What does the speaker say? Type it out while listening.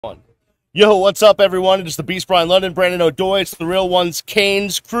One. Yo, what's up, everyone? It is the Beast Brian London, Brandon O'Doy. It's the Real Ones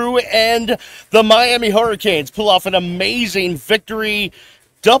Canes crew, and the Miami Hurricanes pull off an amazing victory,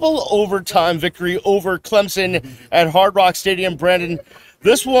 double overtime victory over Clemson at Hard Rock Stadium. Brandon,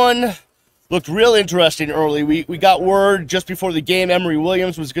 this one looked real interesting early. We got word just before the game Emory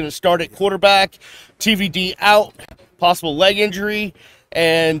Williams was going to start at quarterback, TVD out, possible leg injury,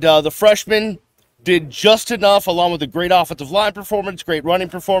 and the freshman did just enough, along with a great offensive line performance, great running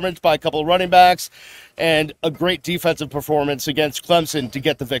performance by a couple of running backs, and a great defensive performance against Clemson to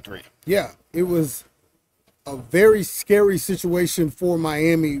get the victory. Yeah, it was a very scary situation for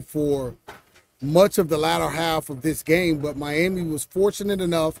Miami for much of the latter half of this game, but Miami was fortunate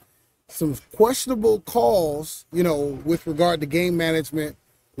enough. Some questionable calls, with regard to game management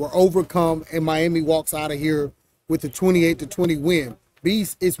were overcome, and Miami walks out of here with a 28-20 win.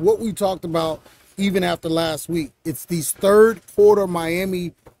 Beast, it's what we talked about even after last week. It's these third quarter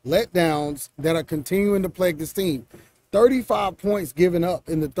Miami letdowns that are continuing to plague this team. 35 points given up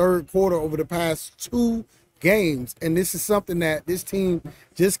in the third quarter over the past two games, and this is something that this team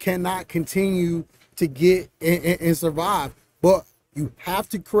just cannot continue to get and survive. But you have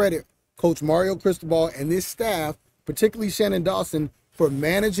to credit Coach Mario Cristebal and this staff, particularly Shannon Dawson, for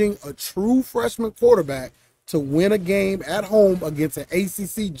managing a true freshman quarterback to win a game at home against an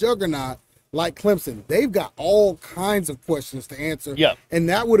ACC juggernaut like Clemson. They've got all kinds of questions to answer. Yeah. And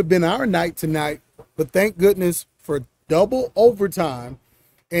that would have been our night tonight. But thank goodness for double overtime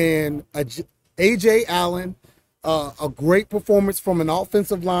and A.J. Allen, a great performance from an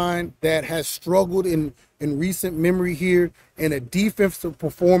offensive line that has struggled in recent memory here, and a defensive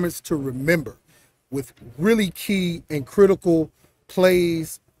performance to remember with really key and critical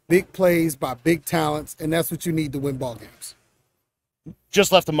plays, big plays by big talents, and that's what you need to win ball games.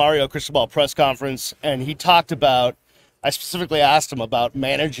 Just left the Mario Cristebal press conference, and he talked about, I specifically asked him about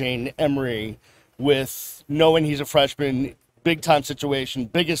managing Emory with knowing he's a freshman, big-time situation,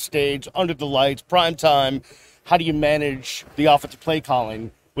 biggest stage, under the lights, prime time. How do you manage the offensive play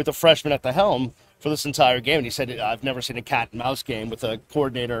calling with a freshman at the helm for this entire game? And he said, I've never seen a cat and mouse game with a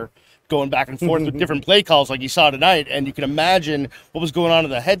coordinator going back and forth with different play calls like you saw tonight. And you can imagine what was going on in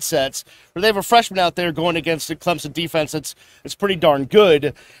the headsets where they have a freshman out there going against the Clemson defense. It's pretty darn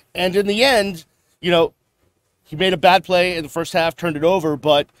good. And in the end, he made a bad play in the first half, turned it over,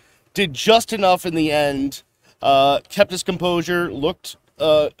 but did just enough in the end, kept his composure, looked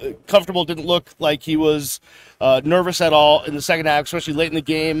comfortable, didn't look like he was nervous at all in the second half, especially late in the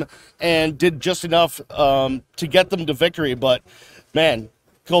game, and did just enough to get them to victory. But, man,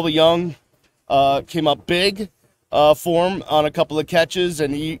 Colby Young came up big for him on a couple of catches,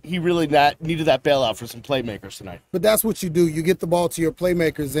 and he really needed that bailout for some playmakers tonight. But that's what you do. You get the ball to your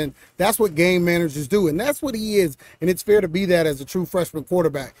playmakers, and that's what game managers do, and that's what he is, and it's fair to be that as a true freshman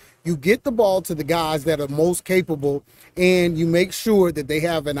quarterback. You get the ball to the guys that are most capable, and you make sure that they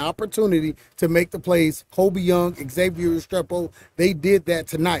have an opportunity to make the plays. Colby Young, Xavier Restrepo, they did that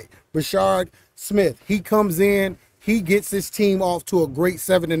tonight. Rashard Smith, he comes in, he gets this team off to a great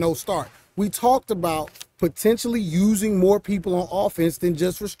 7-0 start. We talked about potentially using more people on offense than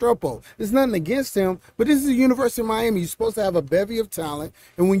just Restrepo. There's nothing against him, but this is the University of Miami. You're supposed to have a bevy of talent,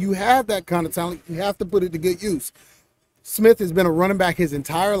 and when you have that kind of talent, you have to put it to good use. Smith has been a running back his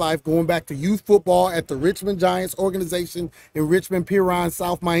entire life, going back to youth football at the Richmond Giants organization in Richmond, Piran,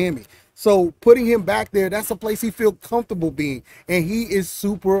 South Miami. So putting him back there, that's a place he feels comfortable being, and he is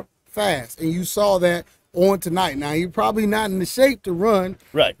super fast, and you saw that on tonight. Now, he's probably not in the shape to run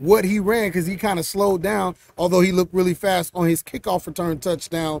what he ran because he kind of slowed down, although he looked really fast on his kickoff return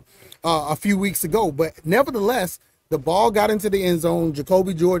touchdown a few weeks ago. But nevertheless, the ball got into the end zone.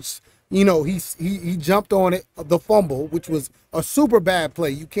 Jacoby George, he jumped on it, the fumble, which was a super bad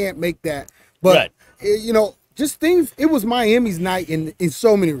play. You can't make that. But, just things, it was Miami's night in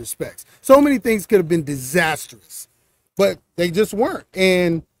so many respects. So many things could have been disastrous, but they just weren't.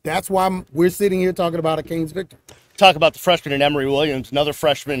 And that's why we're sitting here talking about a Canes victory. Talk about the freshman in Emory Williams, another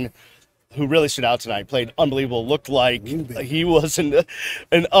freshman who really stood out tonight, played unbelievable, looked like he was an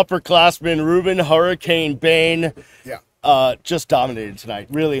upperclassman. Ruben Hurricane Bain just dominated tonight.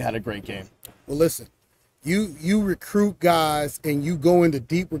 Really had a great game. Well, listen, you recruit guys and you go into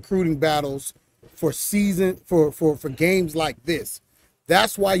deep recruiting battles for games like this.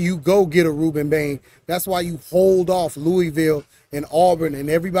 That's why you go get a Ruben Bain. That's why you hold off Louisville and Auburn and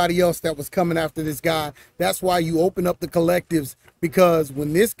everybody else that was coming after this guy. That's why you open up the collectives, because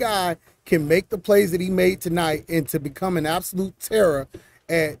when this guy can make the plays that he made tonight and to become an absolute terror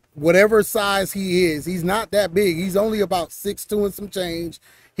at whatever size he is, he's not that big. He's only about 6'2" and some change.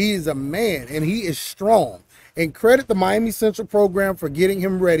 He is a man, and he is strong. And credit the Miami Central program for getting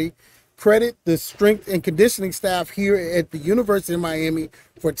him ready. Credit the strength and conditioning staff here at the University of Miami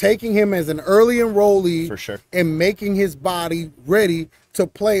for taking him as an early enrollee For sure. and making his body ready to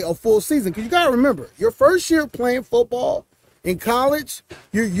play a full season. Because you got to remember, your first year playing football in college,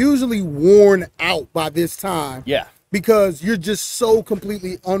 you're usually worn out by this time. Yeah. Because you're just so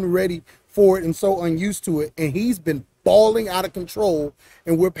completely unready for it and so unused to it. And he's been balling out of control,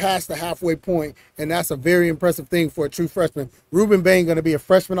 and we're past the halfway point, and that's a very impressive thing for a true freshman. Ruben Bain going to be a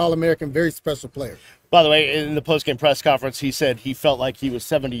freshman All-American, very special player. By the way, in the post-game press conference, he said he felt like he was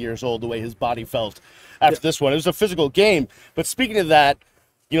 70 years old the way his body felt after this one. It was a physical game. But speaking of that,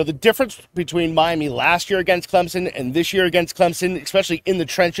 you know, the difference between Miami last year against Clemson and this year against Clemson, especially in the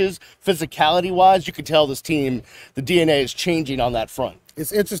trenches, physicality-wise, you could tell this team, the DNA is changing on that front.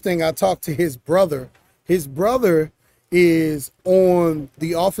 It's interesting. I talked to his brother. His brother is on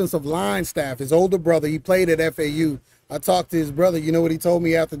the offensive line staff. His older brother, he played at FAU. I talked to his brother. You know what he told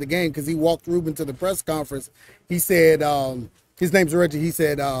me after the game? Because he walked Ruben to the press conference. He said, his name's Reggie. He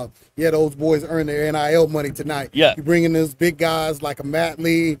said, yeah, those boys earn their NIL money tonight. Yeah. You bring in those big guys like a Matt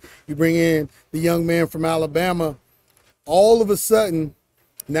Lee. You bring in the young man from Alabama. All of a sudden,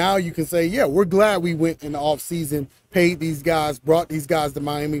 now you can say, yeah, we're glad we went in the offseason, paid these guys, brought these guys to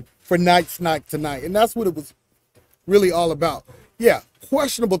Miami for night tonight. And that's what it was really all about. Yeah,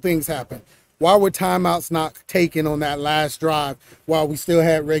 questionable things happen. Why were timeouts not taken on that last drive while we still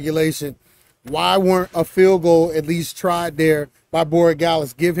had regulation? Why weren't a field goal at least tried there by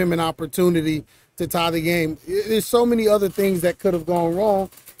Borregales? Give him an opportunity to tie the game. There's so many other things that could have gone wrong.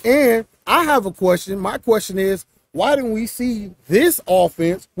 And I have a question. My question is, why didn't we see this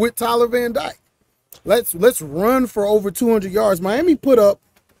offense with Tyler Van Dyke? Let's run for over 200 yards. Miami put up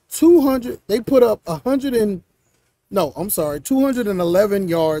 200. They put up 211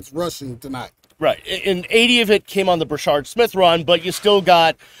 yards rushing tonight. Right, and 80 of it came on the Brashard Smith run, but you still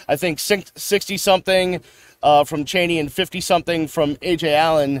got, I think, 60-something from Chaney and 50-something from A.J.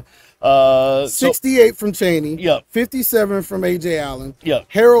 Allen. 68 from Chaney. Yeah. 57 from A.J. Allen. Yeah.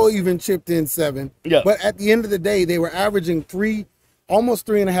 Harrell even chipped in 7. Yeah. But at the end of the day, they were averaging almost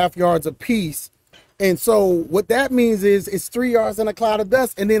 3.5 yards apiece. And so what that means is it's 3 yards in a cloud of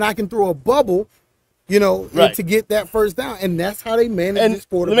dust, and then I can throw a bubble, you know, right, to get that first down. And that's how they manage this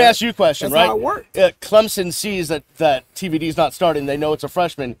quarterback. Let me ask you a question, that's right? How it worked. Clemson sees that TVD's not starting. They know it's a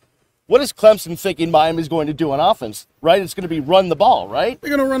freshman. What is Clemson thinking Miami's going to do on offense, right? It's going to be run the ball, right? They're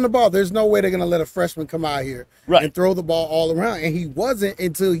going to run the ball. There's no way they're going to let a freshman come out here and throw the ball all around. And he wasn't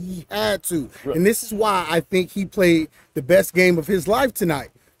until he had to. Right. And this is why I think he played the best game of his life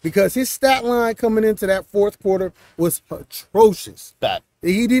tonight, because his stat line coming into that fourth quarter was atrocious. Bad.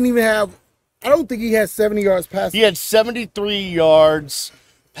 He didn't even have, I don't think he had 70 yards passing. He had 73 yards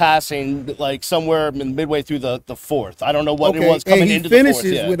passing, like somewhere midway through the fourth. I don't know what it was coming into the fourth. He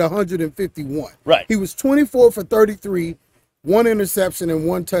finishes with 151. Right. He was 24 for 33, 1 interception and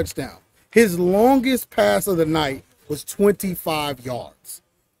 1 touchdown. His longest pass of the night was 25 yards.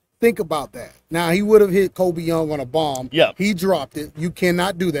 Think about that. Now, he would have hit Kobe Young on a bomb. Yeah. He dropped it. You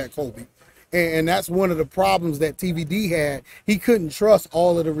cannot do that, Kobe. And that's one of the problems that TVD had. He couldn't trust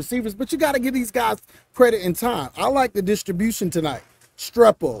all of the receivers, but you got to give these guys credit and time. I like the distribution tonight.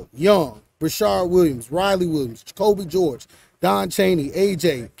 Strepo, Young, Rashard Williams, Riley Williams, Kobe George, Don Chaney,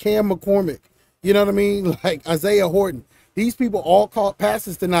 AJ, Cam McCormick, you know what I mean? Like Isaiah Horton. These people all caught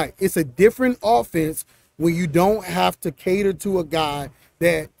passes tonight. It's a different offense when you don't have to cater to a guy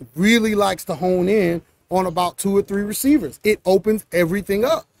that really likes to hone in on about 2 or 3 receivers. It opens everything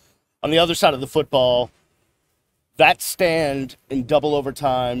up. On the other side of the football, that stand in double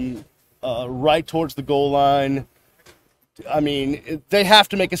overtime, right towards the goal line, I mean, they have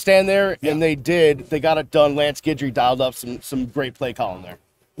to make a stand there, and they did. They got it done. Lance Guidry dialed up some great play calling there.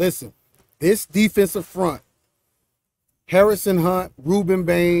 Listen, this defensive front, Harrison Hunt, Ruben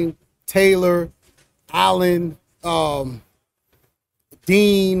Bain, Taylor, Allen,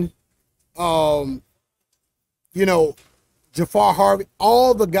 Dean, Jafar Harvey,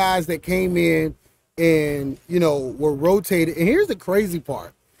 all the guys that came in and, were rotated. And here's the crazy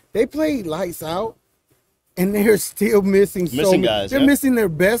part. They played lights out, and they're still missing guys. They're missing their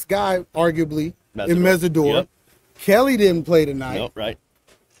best guy, arguably, in Mesidor. Yep. Kelly didn't play tonight. Nope, right.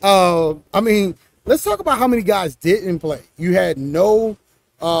 Let's talk about how many guys didn't play. You had no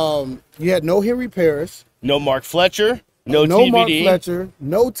Henry Parrish. No Mark Fletcher. No TVD. Mark Fletcher.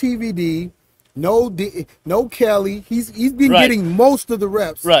 No TVD. No Kelly. He's been getting most of the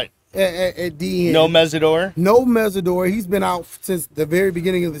reps. Right. At DN. No Mesidor. No Mesidor. He's been out since the very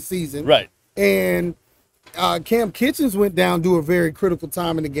beginning of the season. Right. And Cam Kitchens went down to a very critical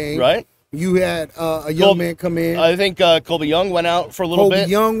time in the game. Right. You had a young man come in. I think Colby Young went out for a little bit.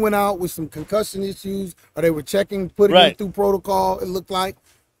 Colby Young went out with some concussion issues, or they were putting him through protocol. It looked like,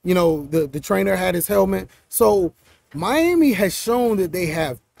 the trainer had his helmet. So Miami has shown that they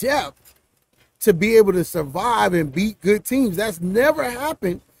have depth to be able to survive and beat good teams. That's never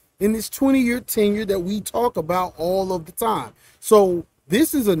happened in this 20-year tenure that we talk about all of the time. So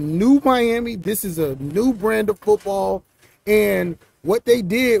this is a new Miami. This is a new brand of football. And what they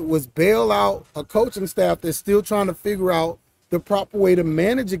did was bail out a coaching staff that's still trying to figure out the proper way to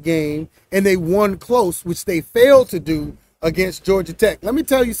manage a game, and they won close, which they failed to do against Georgia Tech. Let me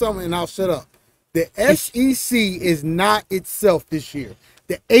tell you something, and I'll shut up. The SEC is not itself this year.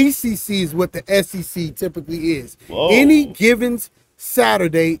 The ACC is what the SEC typically is. Whoa. Any given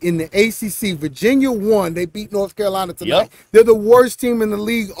Saturday in the ACC, Virginia won. They beat North Carolina tonight. Yep. They're the worst team in the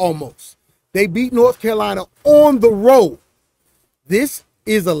league almost. They beat North Carolina on the road. This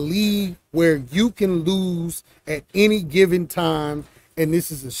is a league where you can lose at any given time, and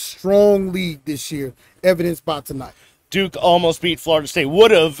this is a strong league this year, evidenced by tonight. Duke almost beat Florida State.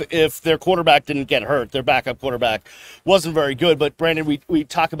 Would have if their quarterback didn't get hurt. Their backup quarterback wasn't very good. But, Brandon, we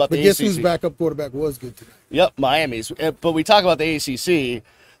talk about the ACC. But guess whose backup quarterback was good tonight? Yep, Miami's. But we talk about the ACC.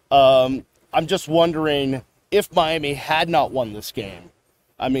 I'm just wondering if Miami had not won this game.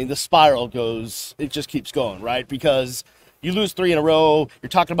 I mean, the spiral it just keeps going, right? Because you lose 3 in a row. You're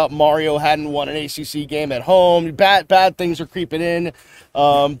talking about Mario hadn't won an ACC game at home. Bad things are creeping in.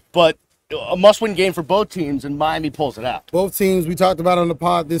 But a must-win game for both teams, and Miami pulls it out. Both teams, we talked about on the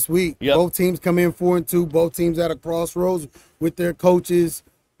pod this week. Yep. Both teams come in 4-2. Both teams at a crossroads with their coaches.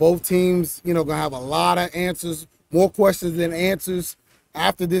 Both teams, gonna have a lot of answers, more questions than answers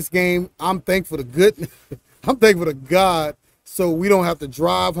after this game. I'm thankful to God, so we don't have to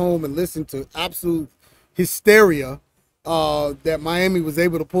drive home and listen to absolute hysteria that Miami was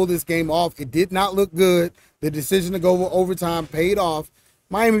able to pull this game off. It did not look good. The decision to go overtime paid off.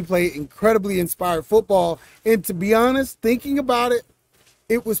 Miami played incredibly inspired football. And to be honest, thinking about it,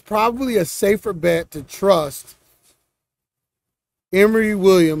 it was probably a safer bet to trust Emory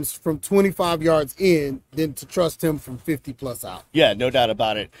Williams from 25 yards in than to trust him from 50-plus out. Yeah, no doubt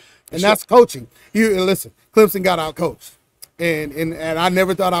about it. And that's coaching. Listen, Clemson got out-coached. And I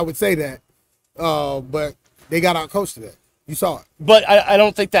never thought I would say that, but they got out-coached today. You saw it. But I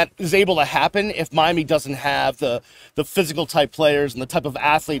don't think that is able to happen if Miami doesn't have the physical type players and the type of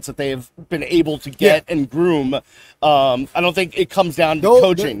athletes that they've been able to get and groom. I don't think it comes down to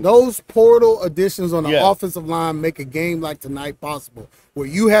coaching. Those portal additions on the offensive line make a game like tonight possible, where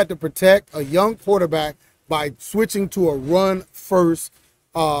you had to protect a young quarterback by switching to a run-first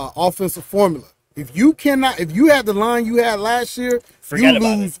offensive formula. If you had the line you had last year, you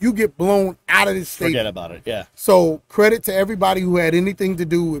lose, you get blown out of this stadium. Forget about it, yeah. So credit to everybody who had anything to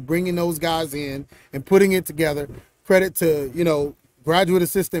do with bringing those guys in and putting it together. Credit to, graduate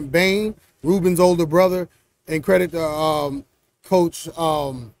assistant Bain, Ruben's older brother, and credit to Coach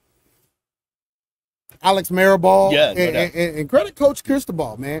Alex Maribal. Yeah, and credit Coach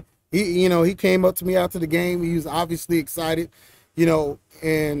Cristebal, man. He came up to me after the game. He was obviously excited,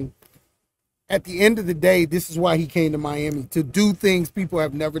 and at the end of the day, this is why he came to Miami, to do things people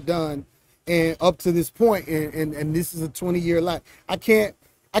have never done, and up to this point, and this is a 20-year life. I can't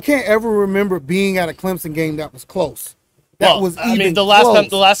ever remember being at a Clemson game that was close.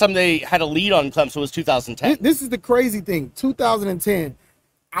 The last time they had a lead on Clemson was 2010. This is the crazy thing. 2010,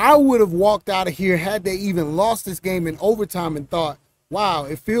 I would have walked out of here had they even lost this game in overtime and thought, wow,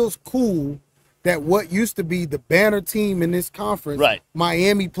 it feels cool that what used to be the banner team in this conference,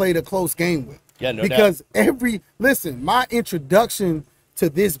 Miami played a close game with. Yeah, no because doubt. My introduction to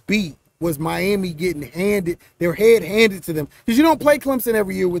this beat was Miami getting their head handed to them. Because you don't play Clemson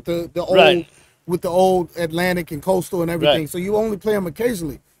every year with the old Atlantic and Coastal and everything. So you only play them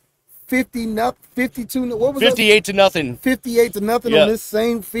occasionally. 52, what was 58 to nothing. 58 to nothing on this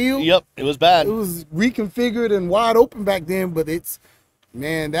same field. Yep, it was bad. It was reconfigured and wide open back then, but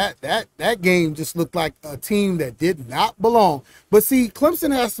man, that game just looked like a team that did not belong. But see,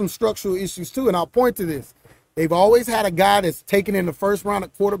 Clemson has some structural issues too, and I'll point to this. They've always had a guy that's taken in the first round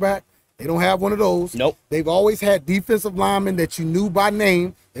at quarterback. They don't have one of those. Nope. They've always had defensive linemen that you knew by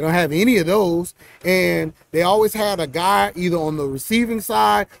name. They don't have any of those. And they always had a guy either on the receiving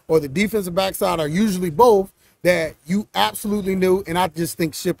side or the defensive back side, or usually both, that you absolutely knew. And I just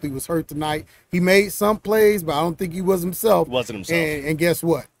think Shipley was hurt tonight. He made some plays, but I don't think he was himself. Wasn't himself. And guess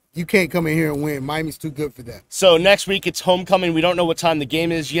what? You can't come in here and win. Miami's too good for that. So next week it's homecoming. We don't know what time the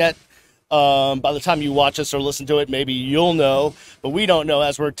game is yet. By the time you watch us or listen to it, maybe you'll know, but we don't know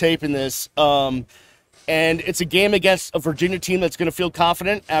as we're taping this. And it's a game against a Virginia team that's going to feel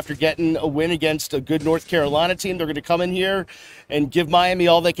confident after getting a win against a good North Carolina team. They're going to come in here and give Miami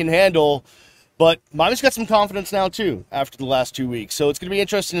all they can handle. But Miami's got some confidence now, too, after the last 2 weeks. So it's going to be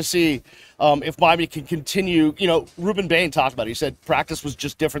interesting to see if Miami can continue. You know, Ruben Bain talked about it. He said practice was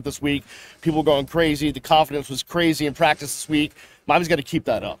just different this week. People were going crazy. The confidence was crazy in practice this week. Miami's got to keep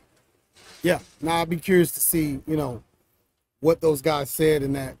that up. Yeah. Now, I'd be curious to see, you know, what those guys said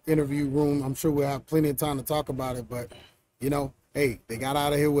in that interview room. I'm sure we'll have plenty of time to talk about it. But, you know, hey, they got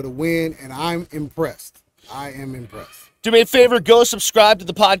out of here with a win, and I'm impressed. I am impressed. Do me a favor, go subscribe to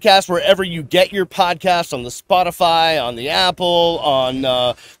the podcast wherever you get your podcast, on the Spotify, on the Apple, on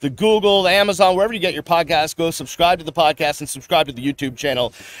the Google, the Amazon, wherever you get your podcast. Go subscribe to the podcast and subscribe to the YouTube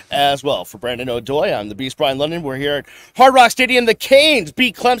channel as well. For Brandon O'Doy, I'm the Beast Brian London. We're here at Hard Rock Stadium. The Canes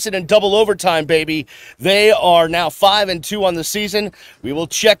beat Clemson in double overtime, baby. They are now 5-2 on the season. We will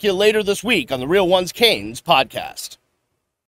check you later this week on the Real Ones Canes podcast.